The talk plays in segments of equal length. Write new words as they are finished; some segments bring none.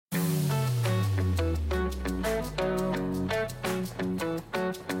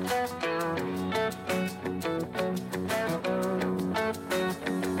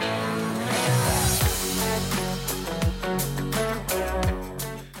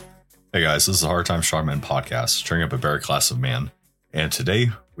Hey guys, this is the Hard Time Strongman podcast, turning up a better class of man. And today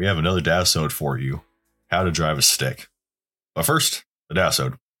we have another Dadisode for you, how to drive a stick. But first, the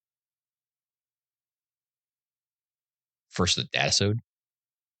Dadisode. First, the Dadisode?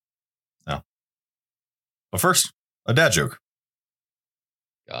 No. But first, a dad joke.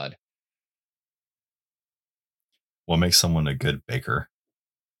 God. What makes someone a good baker?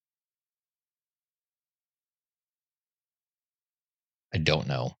 I don't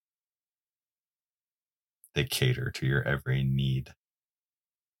know. They cater to your every need.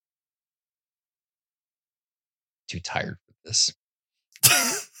 Too tired for this.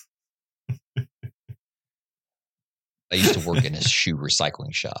 I used to work in a shoe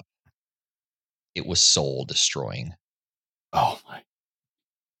recycling shop. It was soul destroying. Oh my.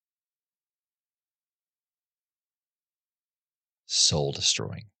 Soul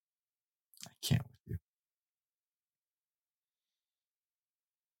destroying. I can't with you.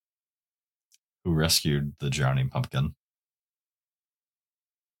 Who rescued the drowning pumpkin?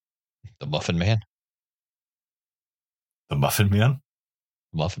 The Muffin Man? The Muffin Man?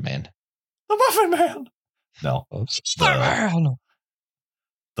 Muffin Man. The Muffin Man! No.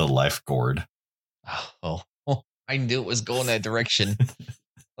 The life gourd. Oh, I knew it was going that direction.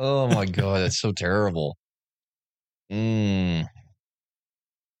 Oh my God, that's so terrible. It's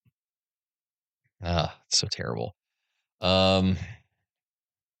so terrible.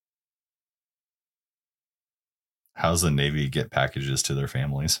 How does the Navy get packages to their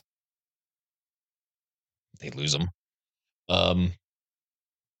families? They lose them.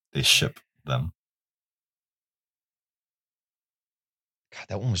 They ship them. God,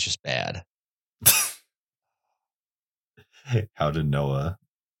 that one was just bad. How did Noah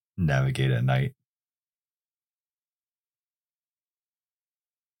navigate at night?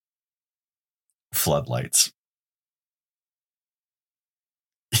 Floodlights.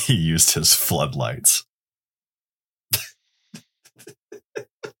 He used his floodlights.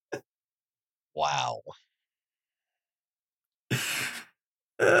 Wow.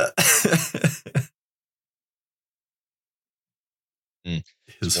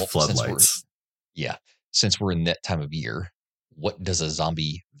 His floodlights. Since we're in that time of year, what does a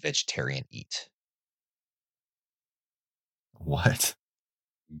zombie vegetarian eat? What?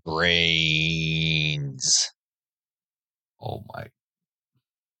 Brains. Oh my.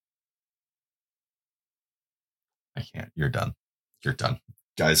 I can't. You're done. You're done.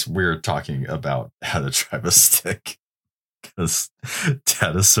 Guys, we're talking about how to drive a stick. Because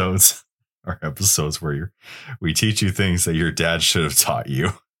Dadisodes are episodes where we teach you things that your dad should have taught you.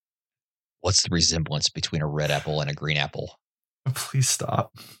 What's the resemblance between a red apple and a green apple? Please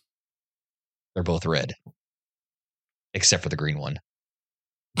stop. They're both red. Except for the green one.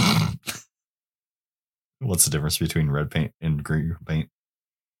 What's the difference between red paint and green paint?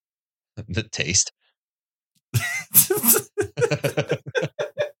 The taste.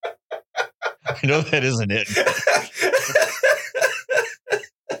 I know that isn't it.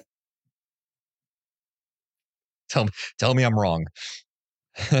 Tell me I'm wrong.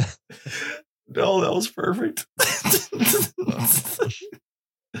 No, that was perfect.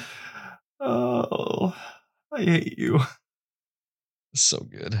 Oh, I hate you. So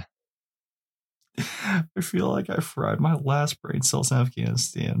good. I feel like I fried my last brain cells in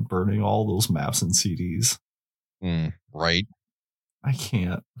Afghanistan, burning all those maps and CDs. Right? I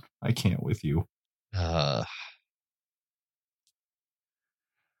can't with you.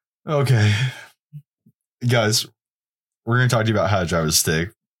 Okay. Guys, we're going to talk to you about how to drive a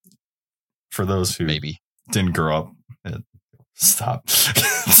stick. For those who didn't grow up, stop.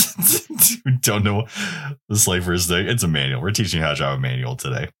 Who don't know the slave for a stick, it's a manual. We're teaching you how to drive a manual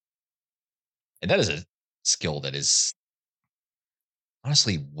today. And that is a skill that is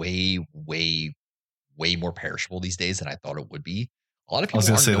honestly way, way, way more perishable these days than I thought it would be. A lot of people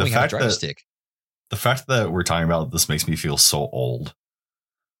aren't knowing how to drive a stick. The fact that we're talking about this makes me feel so old.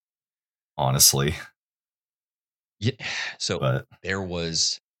 Honestly. Yeah. So there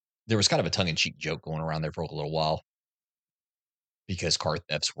was kind of a tongue-in-cheek joke going around there for a little while because car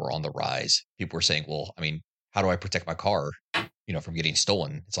thefts were on the rise. People were saying, well, I mean, how do I protect my car, from getting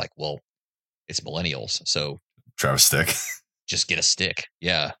stolen? It's like, well, it's millennials. So drive a stick. Just get a stick.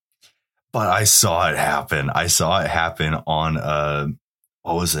 Yeah. But I saw it happen. On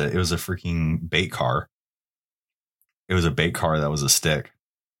what was it? It was a freaking bait car. It was a bait car that was a stick.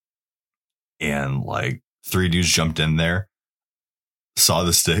 And like 3 dudes jumped in there, saw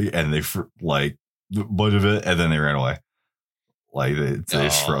the stick, and they like what of it, and then they ran away. Like they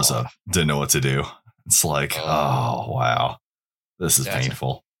just froze up, didn't know what to do. It's like, oh wow, this is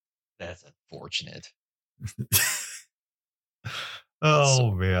painful. That's unfortunate. Oh,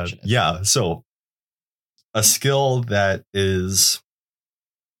 so man. Yeah. So a skill that is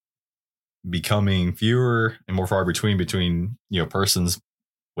becoming fewer and more far between, persons,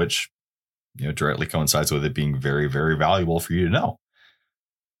 which, directly coincides with it being very, very valuable for you to know.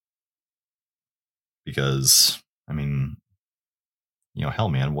 Because, I mean, hell,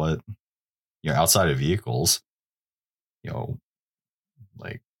 man, what, outside of vehicles,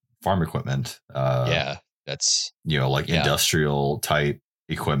 like farm equipment, yeah, that's like industrial type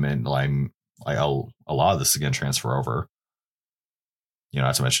equipment, like a lot of this is going to transfer over.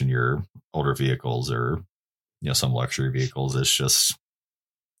 Not to mention your older vehicles or some luxury vehicles. It's just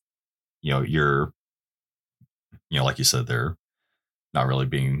you're like you said, they're not really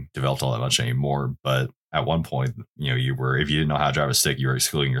being developed all that much anymore. But at one point, you were, if you didn't know how to drive a stick, you were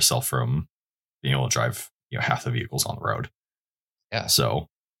excluding yourself from being able to drive half the vehicles on the road. Yeah. So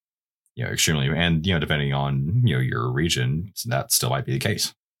extremely, and depending on your region, that still might be the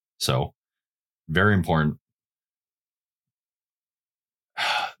case. So very important.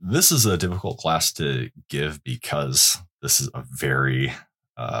 This is a difficult class to give because this is a very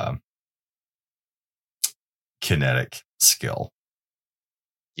kinetic skill.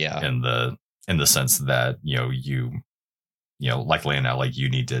 Yeah. In the sense that you like laying out, like you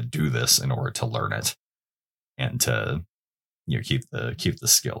need to do this in order to learn it and to keep the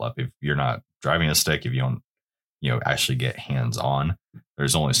skill up. If you're not driving a stick, if you don't actually get hands on,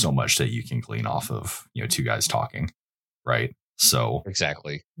 there's only so much that you can glean off of two guys talking, right? So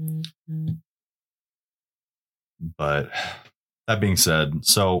exactly. But that being said,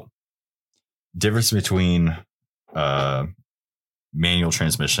 so difference between manual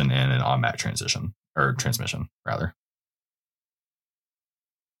transmission and an automatic transmission rather.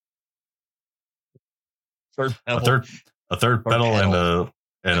 Third pedal, a third pedal and a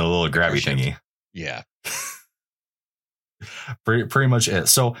little grabby thingy. Yeah. pretty much it.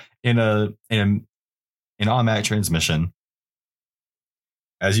 So in an automatic transmission,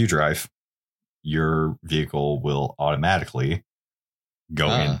 as you drive, your vehicle will automatically go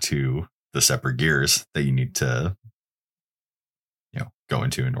into the separate gears that you need to go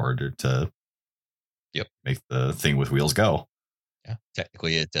into in order to make the thing with wheels go. Yeah.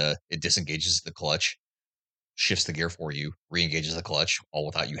 Technically it disengages the clutch, shifts the gear for you, re-engages the clutch, all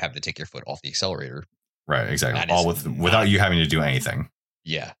without you having to take your foot off the accelerator. Right, exactly. All without you having to do anything.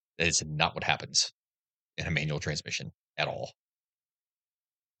 Yeah, that is not what happens in a manual transmission at all.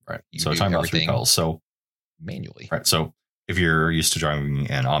 Right. So talking about 3 pedals. So manually. Right. So if you're used to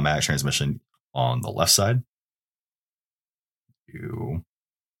driving an automatic transmission on the left side, you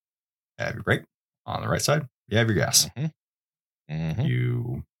have your brake. On the right side, you have your gas. Mm-hmm. Mm-hmm.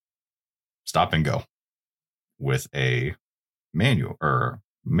 You stop and go. With a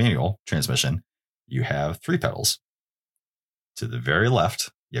manual transmission, you have 3 pedals. To the very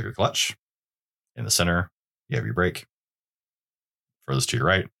left, you have your clutch. In the center, you have your brake. Furthest to your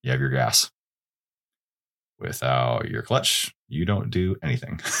right, you have your gas. Without your clutch, you don't do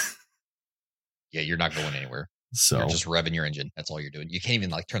anything. Yeah, you're not going anywhere. So you're just revving your engine. That's all you're doing. You can't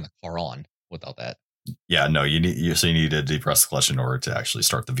even turn the car on without that. Yeah, no, you need to depress the clutch in order to actually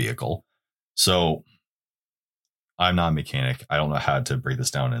start the vehicle. So I'm not a mechanic. I don't know how to break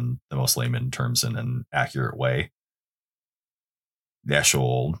this down in the most layman terms in an accurate way. The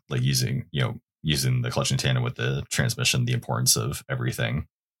actual using the clutch in tandem with the transmission, the importance of everything.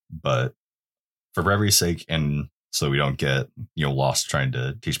 But for brevity's sake, and so we don't get lost trying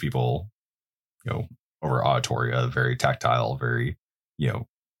to teach people over auditory, a very tactile, very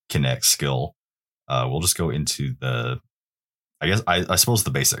connect skill, we'll just go into I suppose the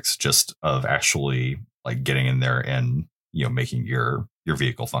basics just of actually getting in there and making your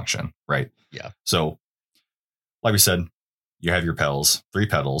vehicle function, right? Yeah. So like we said, you have your pedals, 3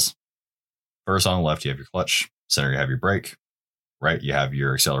 pedals. First on the left, you have your clutch. Center, you have your brake. Right, you have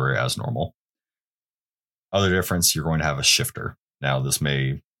your accelerator as normal. Other difference, you're going to have a shifter. Now, this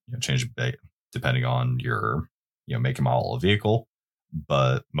may change a bit depending on your make and model of vehicle,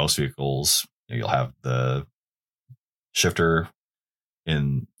 but most vehicles you'll have the shifter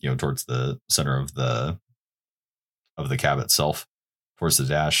in towards the center of the cab itself, towards the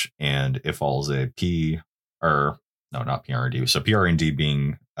dash, and it follows a P or no, not PRD. So PRD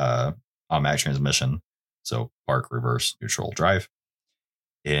being automatic transmission, so park, reverse, neutral, drive.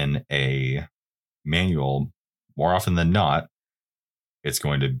 In a manual, more often than not, it's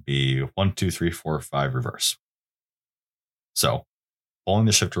going to be 1, 2, 3, 4, 5 reverse. So pulling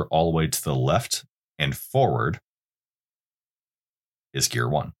the shifter all the way to the left and forward is gear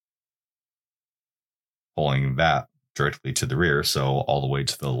 1. Pulling that directly to the rear, so all the way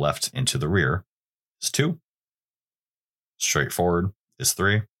to the left and to the rear, is 2. Straight forward is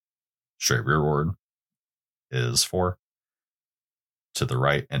 3. Straight rearward is 4. To the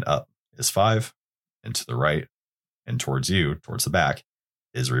right and up is 5. And to the right and towards you, towards the back,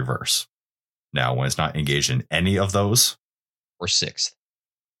 is reverse. Now, when it's not engaged in any of those, or 6th,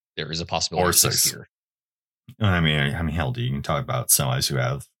 there is a possibility of 6th gear. I mean, hell, you can talk about semis who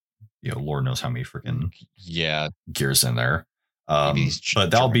have, Lord knows how many freaking gears in there. But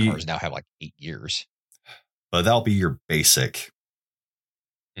that'll be cars now have like 8 gears. But that'll be your basic,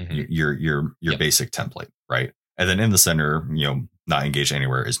 your basic template, right? And then in the center, not engaged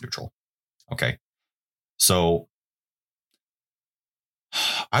anywhere is neutral. Okay, so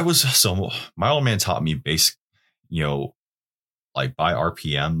my old man taught me basic, like by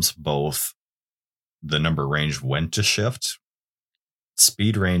RPMs, both the number range when to shift,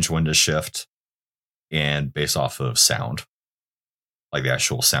 speed range when to shift, and based off of sound, like the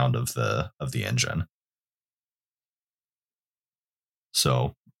actual sound of the engine.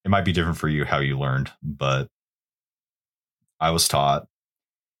 So it might be different for you how you learned, but I was taught,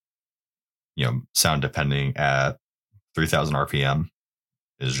 sound depending at 3000 RPM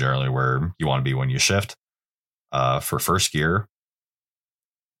is generally where you want to be when you shift. For first gear,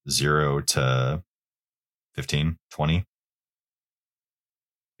 0 to 15, 20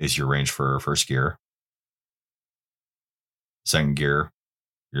 is your range for first gear. Second gear,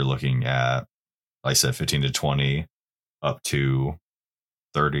 you're looking at, like I said, 15 to 20 up to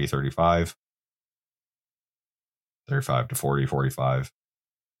 30, 35, 35 to 40, 45,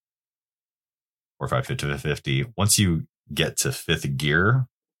 45, 50 to 50. Once you get to fifth gear,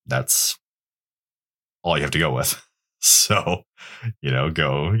 that's all you have to go with. So,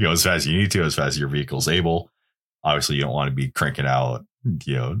 go as fast as you need to, as fast as your vehicle's able. Obviously, you don't want to be cranking out,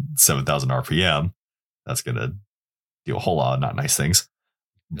 7,000 RPM. That's going to do a whole lot of not nice things.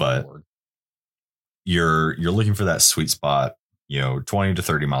 But you're looking for that sweet spot, 20 to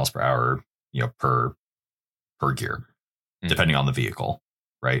 30 miles per hour, per gear, depending on the vehicle,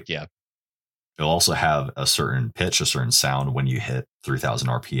 right? Yeah. It'll also have a certain pitch, a certain sound when you hit 3,000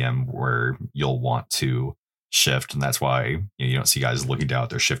 RPM where you'll want to shift. And that's why you don't see guys looking down at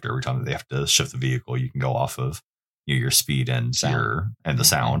their shifter every time that they have to shift the vehicle. You can go off of your speed and the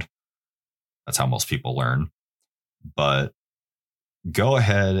sound. That's how most people learn. But go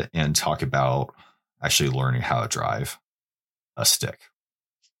ahead and talk about actually learning how to drive a stick,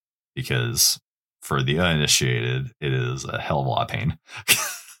 because for the uninitiated, it is a hell of a lot of pain.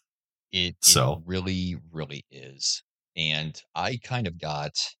 It really, really is. And I kind of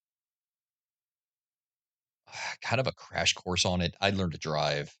got kind of a crash course on it. I learned to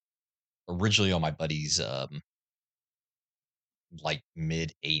drive originally on my buddy's like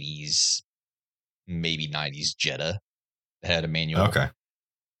mid 80s, maybe 90s Jetta that had a manual. Okay.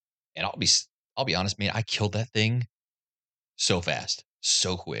 And I'll be honest, man, I killed that thing so fast,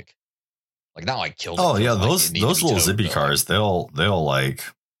 so quick. Like, not like killed it. Oh yeah, those little zippy cars, they'll like,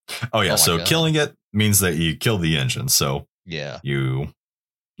 oh yeah, so killing it means that you kill the engine. So yeah, you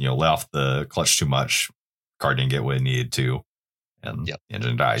let off the clutch too much, car didn't get what it needed to, and the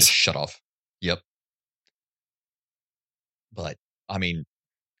engine dies. Just shut off. Yep. But I mean,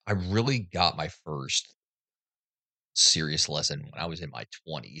 I really got my first serious lesson when I was in my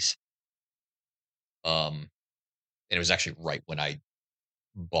 20s. And it was actually right when I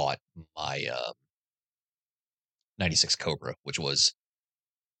bought my 96 Cobra, which was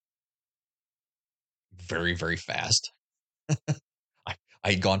very, very fast. I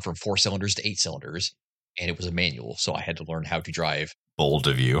had gone from 4 cylinders to 8 cylinders, and it was a manual, so I had to learn how to drive. Bold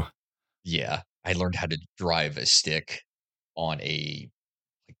of you. Yeah, I learned how to drive a stick on a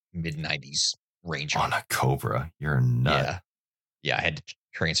mid 90s Ranger. On a Cobra, you're a nut. Yeah, I had to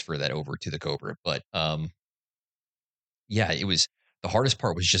transfer that over to the Cobra, but yeah, it was the hardest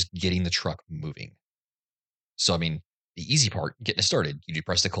part was just getting the truck moving. So I mean, the easy part, getting it started, you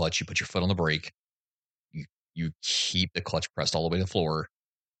depress the clutch, you put your foot on the brake, you keep the clutch pressed all the way to the floor,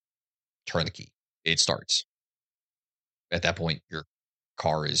 turn the key, it starts. At that point, your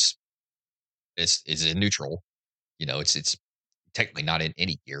car is in neutral. It's technically not in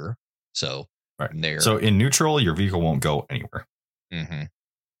any gear. So right. So in neutral, your vehicle won't go anywhere. Mm-hmm.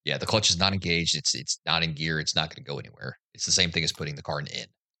 Yeah, the clutch is not engaged. It's not in gear. It's not going to go anywhere. It's the same thing as putting the car in.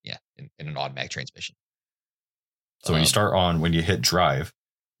 Yeah, in an automatic transmission. So when you hit drive,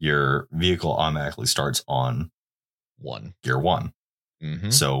 your vehicle automatically starts on gear 1. Mm-hmm.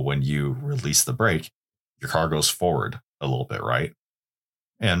 So when you release the brake, your car goes forward a little bit, right?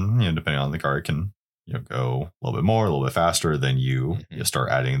 And depending on the car, it can go a little bit more, a little bit faster. Then you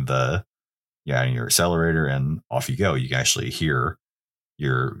start adding adding your accelerator, and off you go. You can actually hear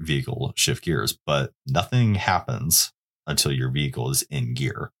your vehicle shift gears, but nothing happens until your vehicle is in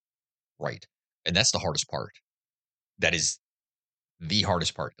gear. Right. And that's the hardest part. That is the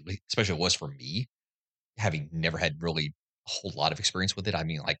hardest part, especially it was for me, having never had really a whole lot of experience with it. I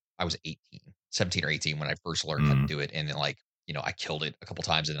mean, like I was 17 or 18 when I first learned how to do it. And then like, I killed it a couple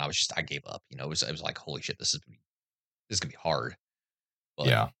times and then I gave up, it was like, holy shit, this is gonna be hard. But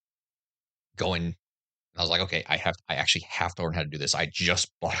yeah. I was like, okay, I actually have to learn how to do this. I just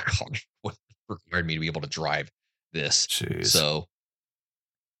bought a car what required me to be able to drive this. Jeez. So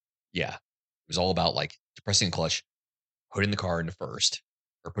yeah, it was all about like depressing the clutch, putting the car into first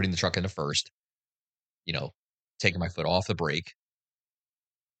or putting the truck into first, taking my foot off the brake,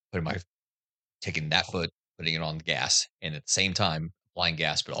 taking that foot, putting it on the gas, and at the same time applying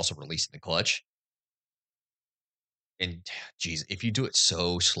gas, but also releasing the clutch. And geez, if you do it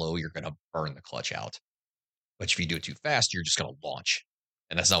so slow, you're going to burn the clutch out. But if you do it too fast, you're just going to launch.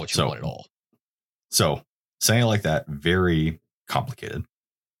 And that's not what you want at all. So saying it like that, very complicated.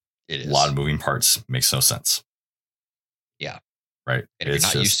 It is. A lot of moving parts, makes no sense. Yeah. Right. And if you're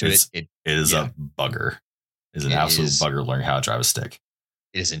not used to it, it is a bugger. It is an absolute bugger learning how to drive a stick.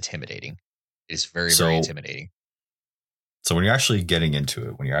 It is intimidating. It is very, very intimidating. So when you're actually getting into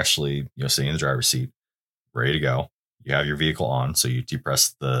it, when you're actually, sitting in the driver's seat, ready to go, you have your vehicle on. So you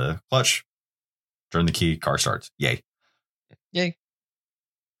depress the clutch, turn the key, car starts. Yay. Yay.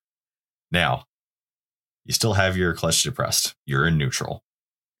 Now, you still have your clutch depressed. You're in neutral.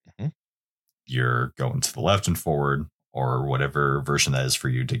 Mm-hmm. You're going to the left and forward, or whatever version that is for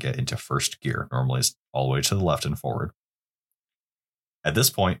you to get into first gear. Normally it's all the way to the left and forward. At this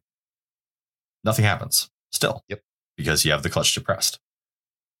point, nothing happens still. Yep. Because you have the clutch depressed.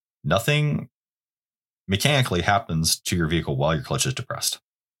 Nothing mechanically happens to your vehicle while your clutch is depressed.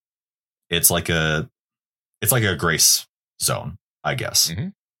 It's like a grace zone, I guess. Mm-hmm.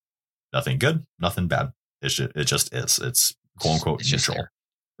 Nothing good, nothing bad. It just is. It's quote unquote neutral,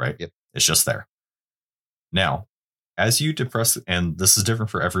 right? Yep. It's just there. Now, as you depress, and this is different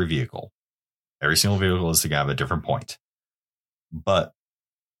for every vehicle. Every single vehicle is to have a different point. But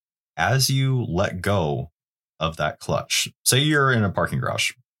as you let go of that clutch, say you're in a parking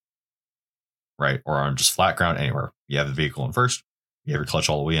garage, right? Or on just flat ground, anywhere. You have the vehicle in first, you have your clutch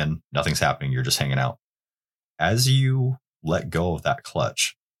all the way in, nothing's happening, you're just hanging out. As you let go of that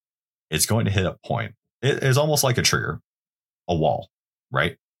clutch, it's going to hit a point. It is almost like a trigger, a wall,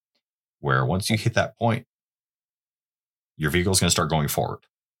 right? Where once you hit that point, your vehicle is going to start going forward.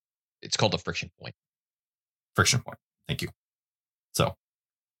 It's called a friction point. Friction point. Thank you. So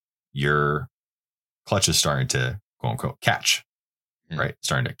your clutch is starting to, quote unquote, catch, right?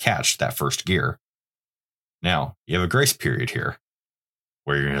 Starting to catch that first gear. Now you have a grace period here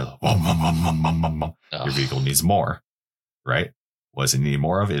where you're your vehicle needs more, right? What does it need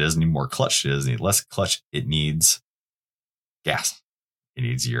more of? It doesn't need more clutch. It doesn't need less clutch. It needs gas. It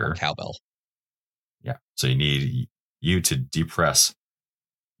needs your cowbell. Yeah. So you need you to depress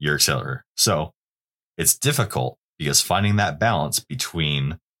your accelerator. So it's difficult because finding that balance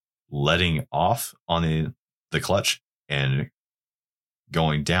between letting off on the clutch and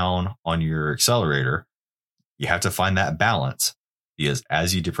going down on your accelerator, you have to find that balance because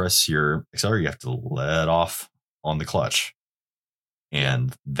as you depress your accelerator, you have to let off on the clutch.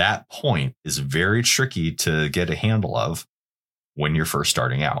 And that point is very tricky to get a handle of when you're first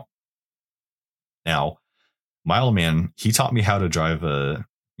starting out. Now, my old man, he taught me how to drive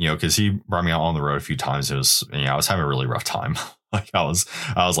because he brought me out on the road a few times. It was, I was having a really rough time. Like I was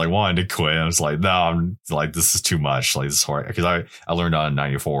like wanting to quit. I was like, no, I'm like, this is too much. Like this is hard. Because I learned on a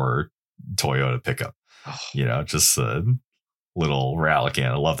 94 Toyota pickup, just a little rally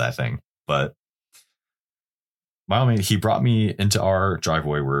can. I love that thing. But my old man, he brought me into our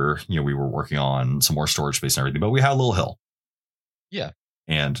driveway where, we were working on some more storage space and everything, but we had a little hill. Yeah.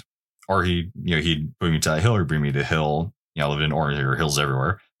 Or he'd bring me to that hill or bring me to a hill. I lived in Orange, there were hills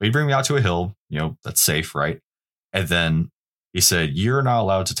everywhere. But he'd bring me out to a hill, that's safe, right? And then he said, you're not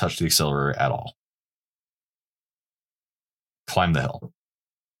allowed to touch the accelerator at all. Climb the hill.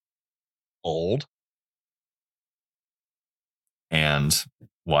 Old. And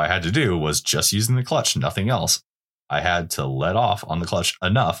what I had to do was just using the clutch, nothing else. I had to let off on the clutch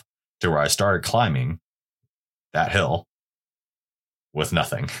enough to where I started climbing that hill with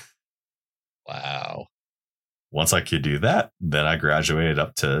nothing. Wow. Once I could do that, then I graduated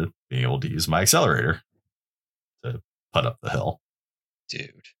up to being able to use my accelerator to put up the hill.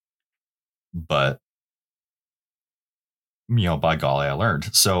 Dude. But, by golly, I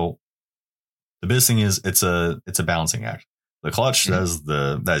learned. So the biggest thing is it's a balancing act. The clutch,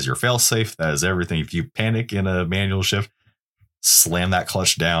 that is your fail safe. That is everything. If you panic in a manual shift, slam that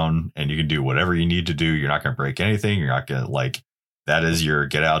clutch down and you can do whatever you need to do. You're not going to break anything. You're not going to like, that is your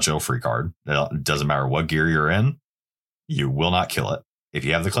get out of jail free card. It doesn't matter what gear you're in. You will not kill it. If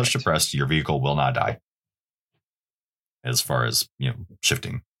you have the clutch depressed, your vehicle will not die. As far as,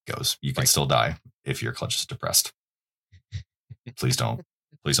 shifting goes, you can still die if your clutch is depressed. Please don't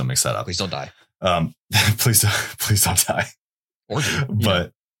mix that up. Please don't die. Please don't die. Or do.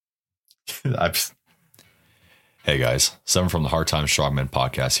 But hey guys, Seven from the Hard Times Strongmen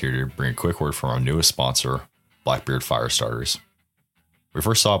podcast here to bring a quick word from our newest sponsor, Blackbeard Fire Starters. We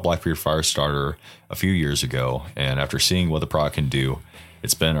first saw Blackbeard Fire Starter a few years ago, and after seeing what the product can do,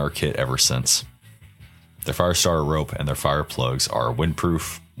 it's been our kit ever since. Their fire starter rope and their fire plugs are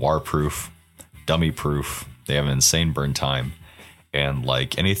windproof, waterproof, dummy proof. They have an insane burn time, and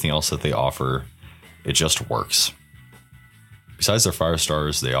like anything else that they offer, it just works. Besides their fire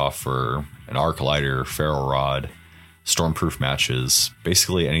starters, they offer an arc lighter, ferro rod, stormproof matches,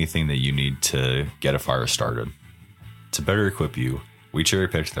 basically anything that you need to get a fire started. To better equip you, we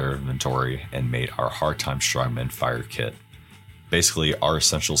cherry-picked their inventory and made our Hard Times Strongmen Fire Kit. Basically, our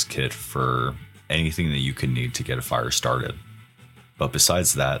essentials kit for anything that you can need to get a fire started. But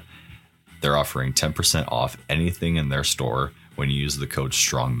besides that, they're offering 10% off anything in their store when you use the code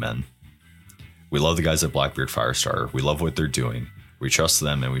STRONGMEN. We love the guys at Blackbeard Firestarter. We love what they're doing. We trust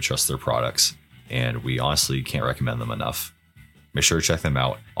them and we trust their products, and we honestly can't recommend them enough. Make sure to check them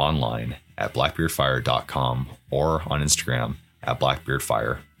out online at blackbeardfire.com or on Instagram at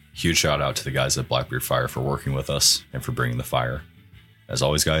blackbeardfire. Huge shout out to the guys at Blackbeard Fire for working with us and for bringing the fire. As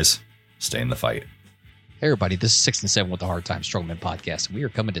always, guys, stay in the fight. Hey, everybody, this is 6 and 7 with the Hard Times Strongmen podcast. We are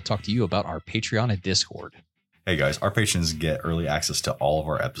coming to talk to you about our Patreon and Discord. Hey, guys, our patrons get early access to all of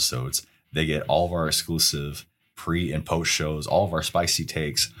our episodes. They get all of our exclusive pre and post shows, all of our spicy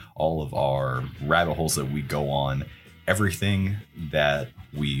takes, all of our rabbit holes that we go on, everything that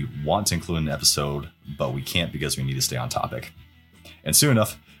we want to include in an episode, but we can't because we need to stay on topic. And soon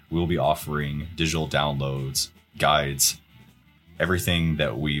enough, we will be offering digital downloads, guides, everything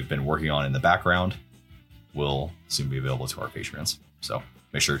that we've been working on in the background will soon be available to our patrons. So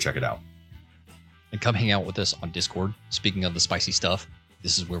make sure to check it out. And come hang out with us on Discord. Speaking of the spicy stuff,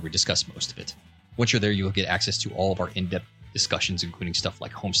 this is where we discuss most of it. Once you're there, you'll get access to all of our in-depth discussions, including stuff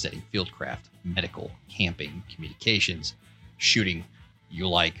like homesteading, fieldcraft, medical, camping, communications, shooting. You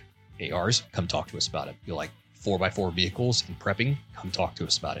like ARs? Come talk to us about it. You like 4x4 vehicles and prepping? Come talk to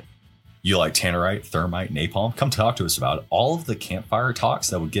us about it. You like tannerite, thermite, napalm? Come talk to us about it. All of the campfire talks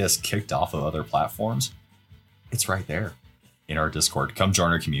that would get us kicked off of other platforms, it's right there in our Discord. Come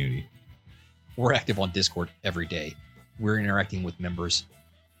join our community. We're active on Discord every day. We're interacting with members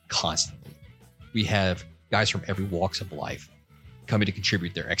constantly. We have guys from every walks of life coming to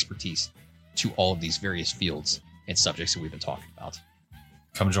contribute their expertise to all of these various fields and subjects that we've been talking about.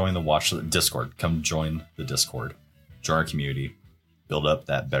 Come join the Discord. Come join the Discord. Join our community. Build up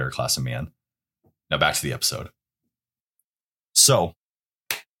that better class of man. Now back to the episode. So,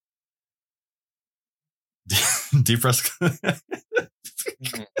 deep breath.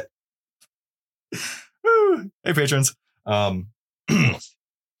 Hey, patrons.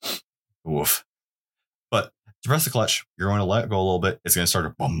 Woof. But depress the clutch. You're going to let go a little bit. It's going to start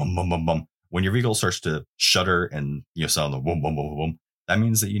to bum, bum, bum, bum, bum. When your vehicle starts to shudder and sound the boom, boom, boom, boom, that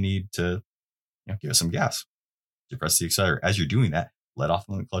means that you need to give it some gas. Depress the accelerator. As you're doing that, let off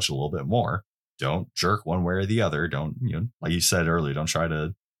on the clutch a little bit more. Don't jerk one way or the other. Don't, like you said earlier, don't try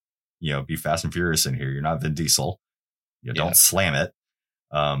to, be fast and furious in here. You're not Vin Diesel. Don't slam it.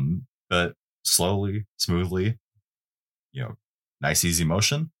 But slowly, smoothly, nice, easy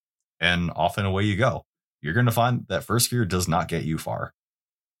motion, and off and away you go. You're going to find that first gear does not get you far.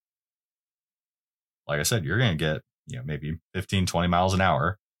 Like I said, you're going to get, maybe 15, 20 miles an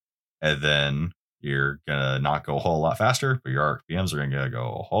hour, and then you're going to not go a whole lot faster, but your RPMs are going to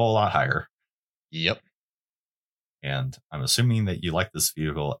go a whole lot higher. Yep. And I'm assuming that you like this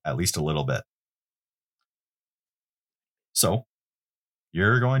vehicle at least a little bit. So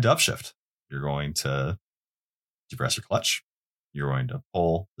you're going to upshift. You're going to depress your clutch. You're going to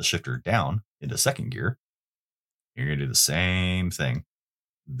pull the shifter down into second gear. You're going to do the same thing.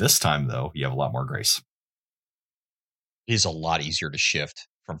 This time, though, you have a lot more grace. It is a lot easier to shift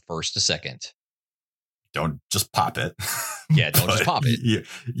from first to second. Don't just pop it. Yeah, don't just pop it.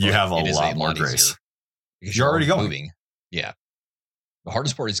 You have a lot more grace. Because you're already going. Moving. Yeah. The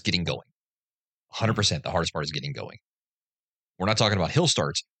hardest part is getting going. 100% the hardest part is getting going. We're not talking about hill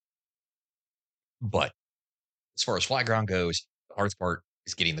starts, but as far as flat ground goes, the hardest part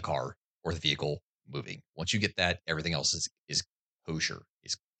is getting the car or the vehicle moving. Once you get that, everything else is kosher.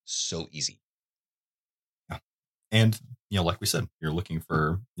 It's so easy. Yeah. And, like we said, you're looking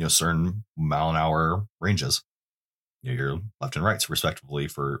for, certain mile an hour ranges, your left and rights respectively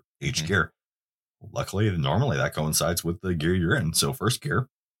for each gear. Luckily, normally that coincides with the gear you're in. So first gear,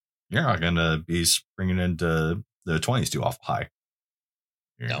 you're not going to be springing into the 20s too off high.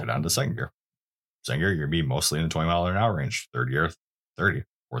 You're going to go down to second gear. Second gear, you're going to be mostly in the 20 mile an hour range. Third gear, 30.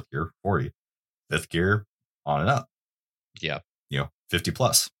 Fourth gear, 40. Fifth gear, on and up. Yeah. 50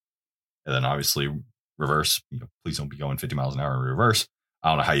 plus. And then obviously reverse. Please don't be going 50 miles an hour in reverse. I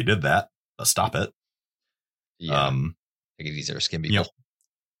don't know how you did that, but stop it. Yeah. Take it easier, skin people.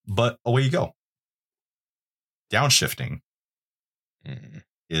 But away you go. Downshifting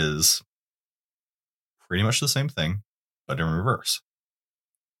is pretty much the same thing, but in reverse.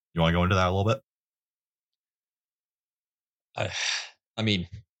 You want to go into that a little bit? I mean,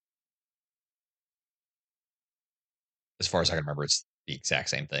 as far as I can remember, it's the exact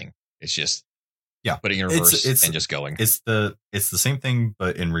same thing. It's just putting in reverse and just going. It's the same thing,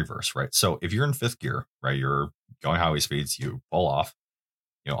 but in reverse, right? So if you're in fifth gear, right, you're going highway speeds, you pull off,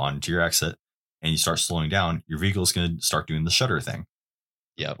 onto your exit, and you start slowing down, your vehicle is going to start doing the shutter thing.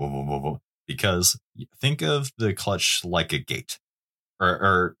 Yeah. Because think of the clutch like a gate,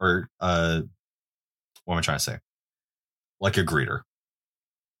 or what am I trying to say? Like a greeter,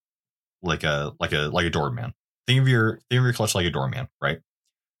 like a doorman. Think of your clutch like a doorman, right?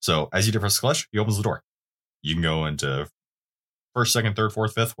 So as you depress the clutch, he opens the door. You can go into first, second, third,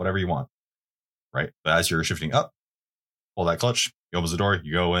 fourth, fifth, whatever you want, right? But as you're shifting up, pull that clutch, he opens the door,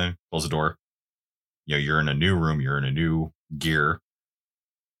 you go in, close the door. You're in a new room, you're in a new gear,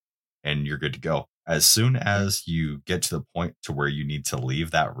 and you're good to go. As soon as you get to the point to where you need to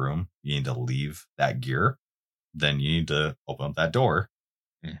leave that room, you need to leave that gear, then you need to open up that door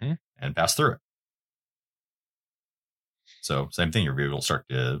and pass through it. So same thing, your vehicle will start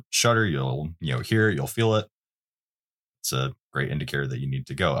to shutter. You'll hear it, you'll feel it. It's a great indicator that you need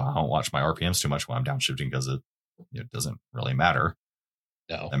to go. I don't watch my RPMs too much when I'm downshifting because it doesn't really matter.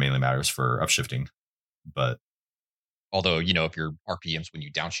 No, that mainly matters for upshifting. But although if your RPMs when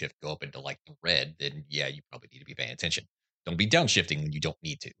you downshift go up into like the red, then yeah, you probably need to be paying attention. Don't be downshifting when you don't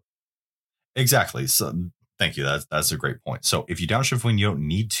need to. Exactly. So thank you. That's a great point. So if you downshift when you don't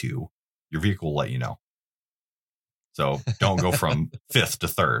need to, your vehicle will let you know. So don't go from fifth to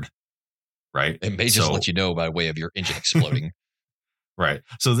third, right? It may just let you know by way of your engine exploding. Right.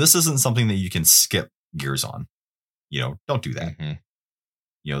 So this isn't something that you can skip gears on. Don't do that.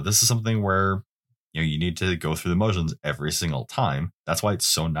 This is something where you need to go through the motions every single time. That's why it's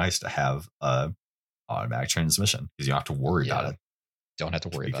so nice to have a automatic transmission, because you don't have to worry about it. Don't have to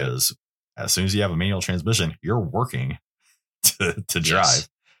worry about it. Because as soon as you have a manual transmission, you're working to drive. Yes.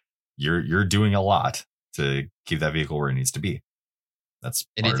 You're doing a lot to keep that vehicle where it needs to be. That's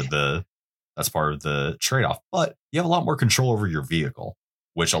part of the trade-off. But you have a lot more control over your vehicle,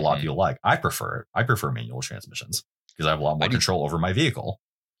 which a lot of people like. I prefer it. I prefer manual transmissions because I have a lot more control over my vehicle.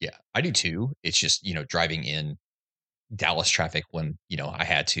 Yeah, I do too. It's just, driving in Dallas traffic when, I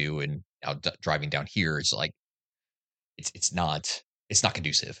had to, and now driving down here, it's like, it's not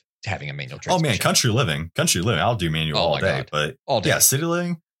conducive to having a manual transmission. Oh man, country living. I'll do manual all day, but all day. Yeah, city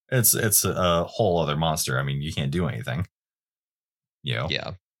living, it's a whole other monster. I mean, you can't do anything. Yeah.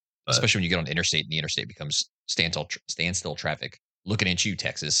 But, especially when you get on the interstate and the interstate becomes standstill traffic. Looking at you,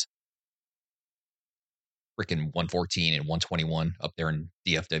 Texas. Freaking 114 and 121 up there in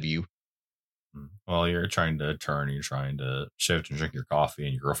DFW. Well, you're trying to turn, you're trying to shift and drink your coffee,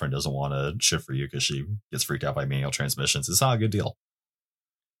 and your girlfriend doesn't want to shift for you because she gets freaked out by manual transmissions. It's not a good deal.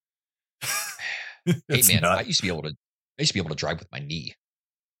 Hey man, I used to be able to drive with my knee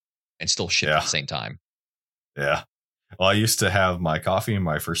and still shift at the same time. Yeah. Well, I used to have my coffee in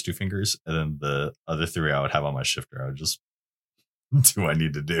my first two fingers, and then the other three I would have on my shifter. I would just do what I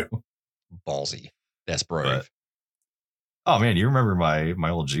need to do. Ballsy. That's brave. Oh man, you remember my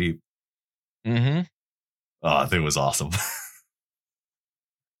old Jeep? Mm-hmm. Oh, that thing was awesome.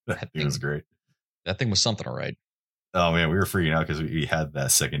 that thing was great. That thing was something, all right. Oh man, we were freaking out because we had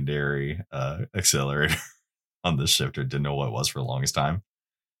that secondary accelerator on the shifter. Didn't know what it was for the longest time.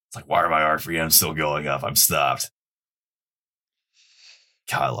 It's like, why are my RPMs still going up? I'm stopped.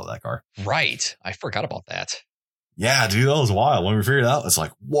 God, I love that car. Right. I forgot about that. Yeah, dude, that was wild. When we figured it out, it's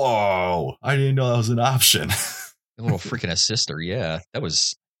like, whoa, I didn't know that was an option. A little freaking assister. Yeah, that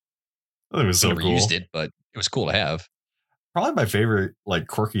was. I think it was so cool. Used it, but it was cool to have. Probably my favorite, like,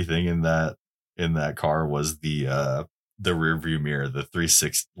 quirky thing in that car was the rear view mirror, the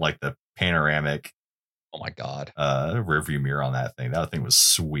 360, like the panoramic. Oh my god. Rear view mirror on that thing. That thing was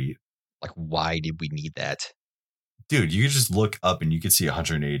sweet. Like, why did we need that? Dude, you could just look up and you could see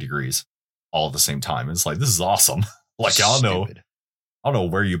 180 degrees. all at the same time. It's like, this is awesome. Like, Just I don't stupid. know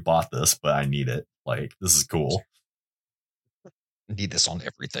where you bought this, but I need it. Like, this is cool. Need this on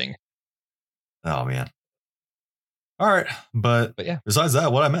everything. Oh man. All right, but yeah. Besides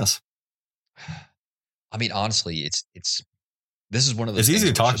that, what I miss? I mean, honestly, it's this is one of those. It's easy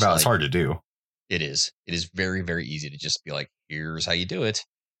to talk about. Like, it's hard to do. It is. It is very, very easy to just be like, here's how you do it.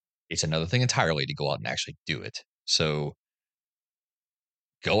 It's another thing entirely to go out and actually do it. So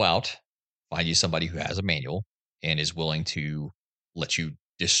go out, find you somebody who has a manual and is willing to let you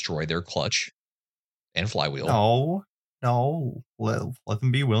destroy their clutch and flywheel. No. Let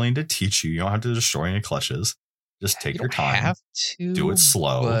them be willing to teach you. You don't have to destroy any clutches. Just take your time. Have to do it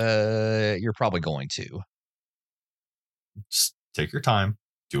slow. But you're probably going to. Just take your time.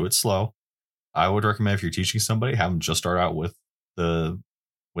 Do it slow. I would recommend if you're teaching somebody, have them just start out with the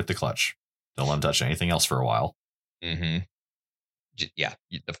clutch. Don't let them touch anything else for a while. Mm-hmm. Yeah.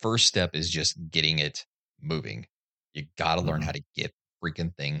 The first step is just getting it moving. You got to learn how to get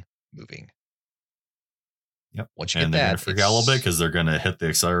freaking thing moving. Yep. Once you get and they're going to freak out a little bit because they're going to hit the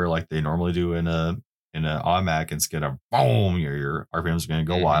accelerator like they normally do in an automatic. It's going to boom. Your RPMs are going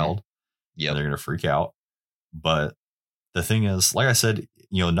to go wild. Yeah. They're going to freak out. But the thing is, like I said,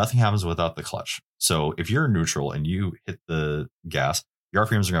 nothing happens without the clutch. So if you're in neutral and you hit the gas, your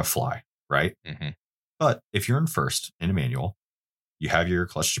RPMs are going to fly, right? Mm-hmm. But if you're in first in a manual, you have your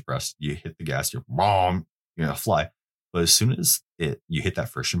clutch depressed, you hit the gas, you're boom, you're going to fly. But as soon as you hit that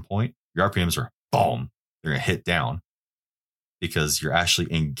friction point, your RPMs are boom, they're going to hit down because you're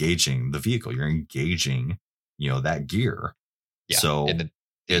actually engaging the vehicle. You're engaging, that gear. Yeah. So and the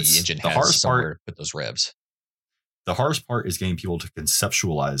engine the has hardest somewhere part. To put those revs. The hardest part is getting people to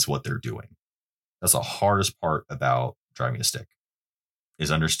conceptualize what they're doing. That's the hardest part about driving a stick,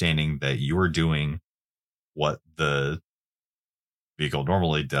 is understanding that you are doing what the vehicle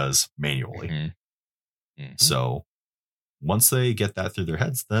normally does manually. Mm-hmm. Mm-hmm. So once they get that through their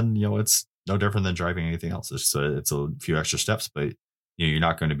heads, then, it's no different than driving anything else. It's a few extra steps, but you're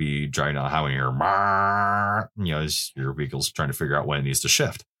not going to be driving on a highway and as your vehicle's trying to figure out when it needs to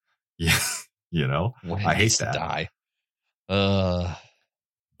shift. Yeah. I hate that. Die.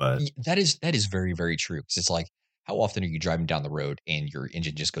 But that is very, very true. Because it's like, how often are you driving down the road and your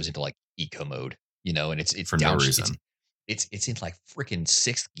engine just goes into like eco mode, and it's for no reason. It's in like freaking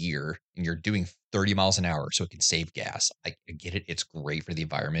sixth gear and you're doing 30 miles an hour so it can save gas. I get it. It's great for the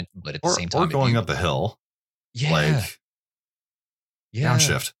environment, but at the same time, or going up a hill. Yeah. Like,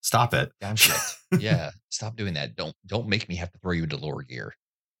 downshift. Stop it. Downshift. Yeah. Stop doing that. Don't make me have to throw you into lower gear.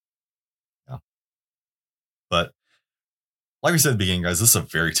 Yeah. But like we said at the beginning, guys, this is a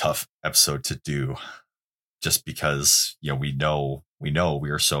very tough episode to do just because, we know we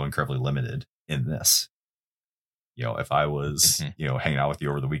are so incredibly limited in this. If I was, hanging out with you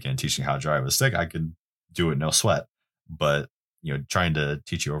over the weekend, teaching how to drive a stick, I could do it no sweat. But, trying to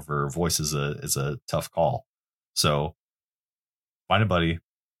teach you over voice is a tough call. So find a buddy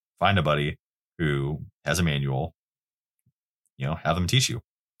who has a manual, have them teach you,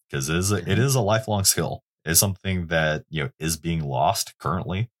 because it is a lifelong skill. It's something that, is being lost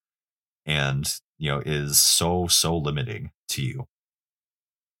currently and, is so limiting to you.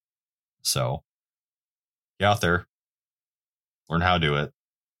 So get out there, learn how to do it.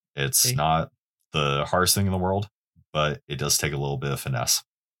 It's not the hardest thing in the world, but it does take a little bit of finesse.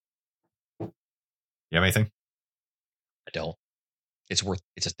 You have anything? I don't. It's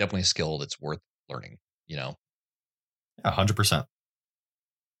definitely a skill that's worth learning, Yeah, 100%.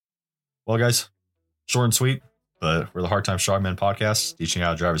 Well, guys, short and sweet, but we're the Hard Time Strongman podcast, teaching you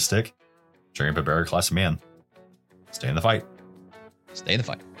how to drive a stick, training up a better class of man. Stay in the fight. Stay in the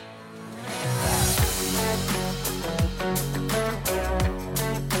fight.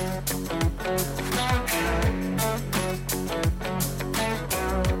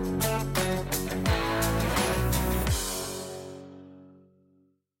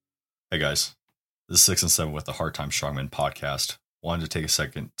 Hey guys, this is 6 and 7 with the Hard Time Strongman podcast. Wanted to take a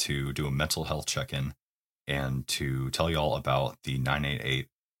second to do a mental health check-in and to tell you all about the 988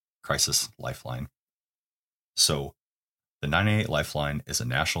 Crisis Lifeline. So the 988 Lifeline is a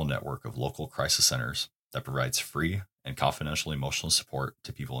national network of local crisis centers that provides free and confidential emotional support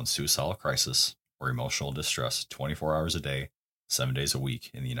to people in suicidal crisis or emotional distress 24 hours a day, 7 days a week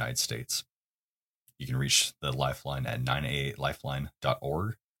in the United States. You can reach the Lifeline at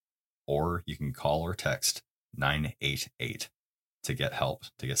 988lifeline.org, or you can call or text 988 to get help,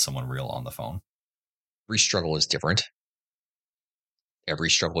 to get someone real on the phone. Every struggle is different. Every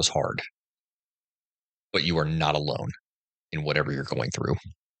struggle is hard. But you are not alone in whatever you're going through.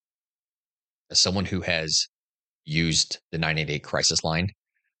 As someone who has used the 988 crisis line,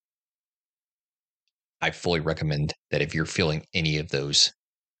 I fully recommend that if you're feeling any of those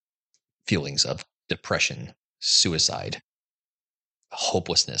feelings of depression, suicide,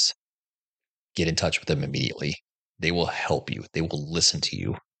 hopelessness, get in touch with them immediately. They will help you. They will listen to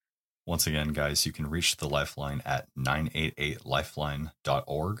you. Once again, guys, you can reach the Lifeline at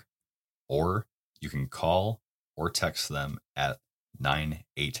 988lifeline.org, or you can call or text them at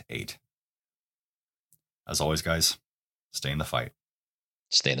 988. As always, guys, stay in the fight.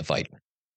 Stay in the fight.